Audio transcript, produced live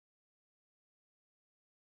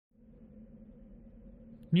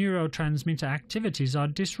Neurotransmitter activities are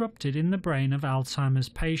disrupted in the brain of Alzheimer's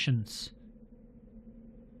patients.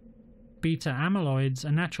 Beta amyloids,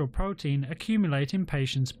 a natural protein, accumulate in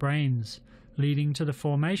patients' brains, leading to the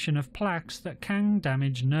formation of plaques that can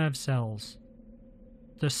damage nerve cells.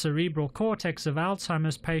 The cerebral cortex of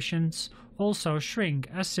Alzheimer's patients also shrink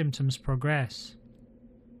as symptoms progress.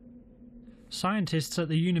 Scientists at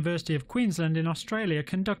the University of Queensland in Australia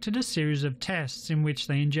conducted a series of tests in which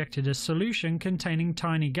they injected a solution containing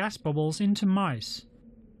tiny gas bubbles into mice.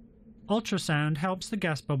 Ultrasound helps the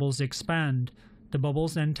gas bubbles expand. The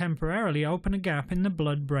bubbles then temporarily open a gap in the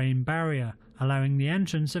blood-brain barrier, allowing the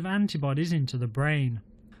entrance of antibodies into the brain.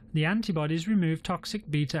 The antibodies remove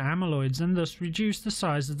toxic beta amyloids and thus reduce the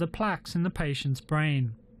size of the plaques in the patient's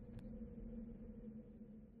brain.